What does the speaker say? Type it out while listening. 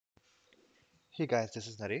Hey guys, this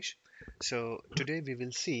is Naresh. So today we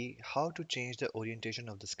will see how to change the orientation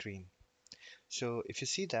of the screen. So if you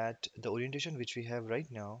see that the orientation which we have right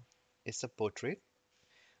now is a portrait,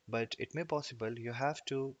 but it may possible you have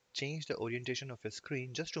to change the orientation of your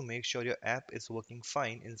screen just to make sure your app is working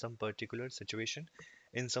fine in some particular situation,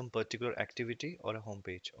 in some particular activity or a home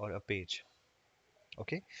page or a page.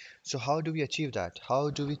 Okay, so how do we achieve that? How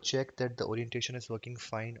do we check that the orientation is working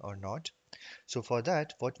fine or not? So for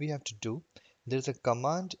that, what we have to do, there's a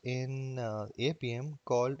command in Appium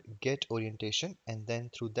called get orientation, and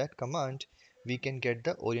then through that command, we can get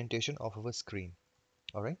the orientation of our screen.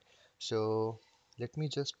 All right. So let me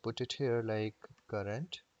just put it here like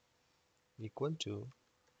current equal to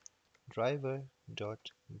driver dot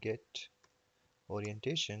get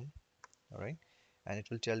orientation. All right. And it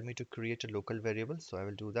will tell me to create a local variable. So I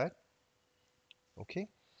will do that. Okay.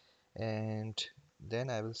 And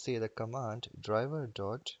then I will say the command driver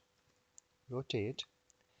dot rotate,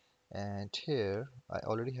 and here I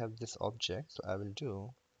already have this object, so I will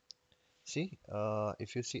do, see,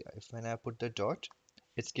 if you see, if when I put the dot,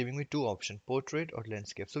 it's giving me two options, portrait or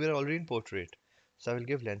landscape. So we are already in portrait, so I will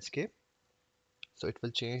give landscape, so it will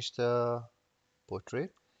change the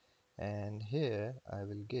portrait. And here I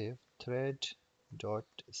will give thread dot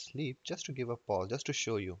sleep, just to give a pause, just to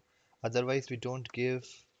show you. Otherwise we don't give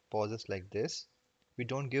pauses like this. We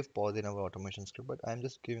don't give pause in our automation script, but I'm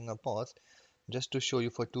just giving a pause just to show you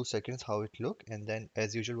for 2 seconds how it look, and then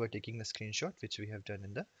as usual we're taking a screenshot which we have done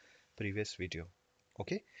in the previous video.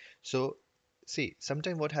 Okay, so see,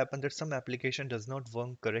 sometimes what happens that some application does not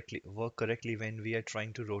work correctly when we are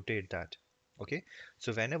trying to rotate that. Okay,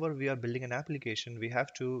 so whenever we are building an application, we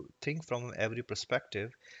have to think from every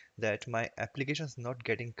perspective that my application is not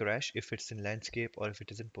getting crash if it's in landscape or if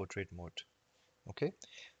it is in portrait mode. Okay,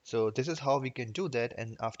 so this is how we can do that,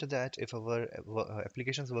 and after that, if our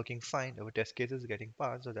application is working fine, our test case is getting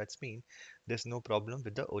passed, so that's mean there's no problem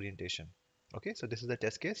with the orientation. Okay, so this is the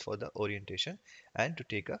test case for the orientation and to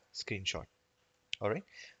take a screenshot. All right,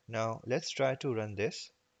 now let's try to run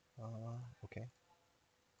this. Okay,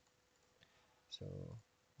 so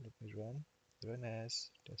let me run as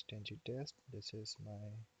test ng test. This is my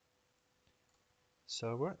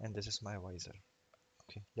server and this is my visor.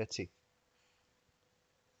 Okay, let's see.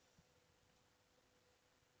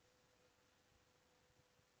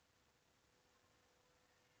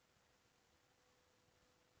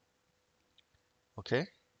 Okay,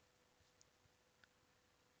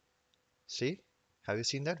 see, have you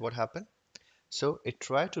seen that? What happened? So it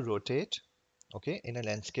tried to rotate, okay, in a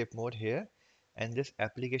landscape mode here, and this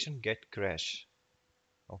application get crash.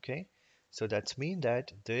 Okay, so that's mean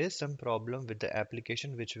that there is some problem with the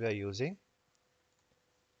application which we are using.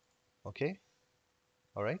 Okay,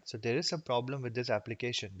 all right, so there is some problem with this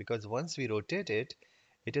application because once we rotate it,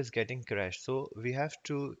 it is getting crashed. So we have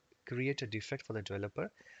to create a defect for the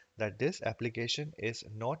developer that this application is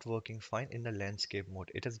not working fine in the landscape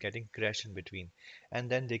mode, it is getting crash in between, and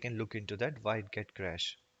then they can look into that why it get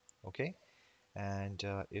crash. Okay, and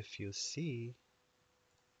if you see,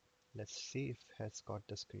 let's see if it has got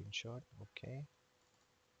the screenshot. Okay,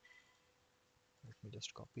 let me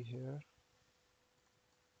just copy here.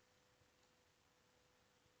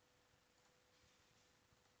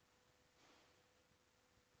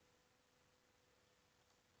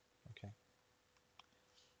 Okay,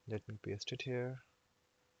 let me paste it here.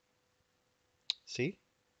 See,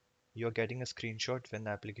 you're getting a screenshot when the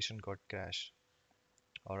application got crashed.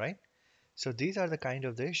 All right, so these are the kind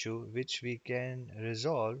of the issue which we can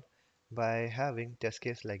resolve by having test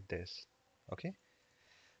case like this. Okay,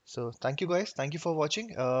 so thank you guys, thank you for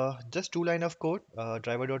watching. Just two line of code,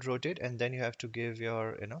 driver.rotate, and then you have to give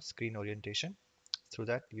your screen orientation. Through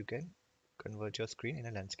that you can convert your screen in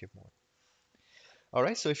a landscape mode.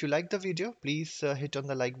 Alright, so if you like the video, please hit on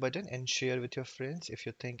the like button and share with your friends if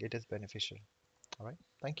you think it is beneficial. Alright,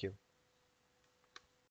 thank you.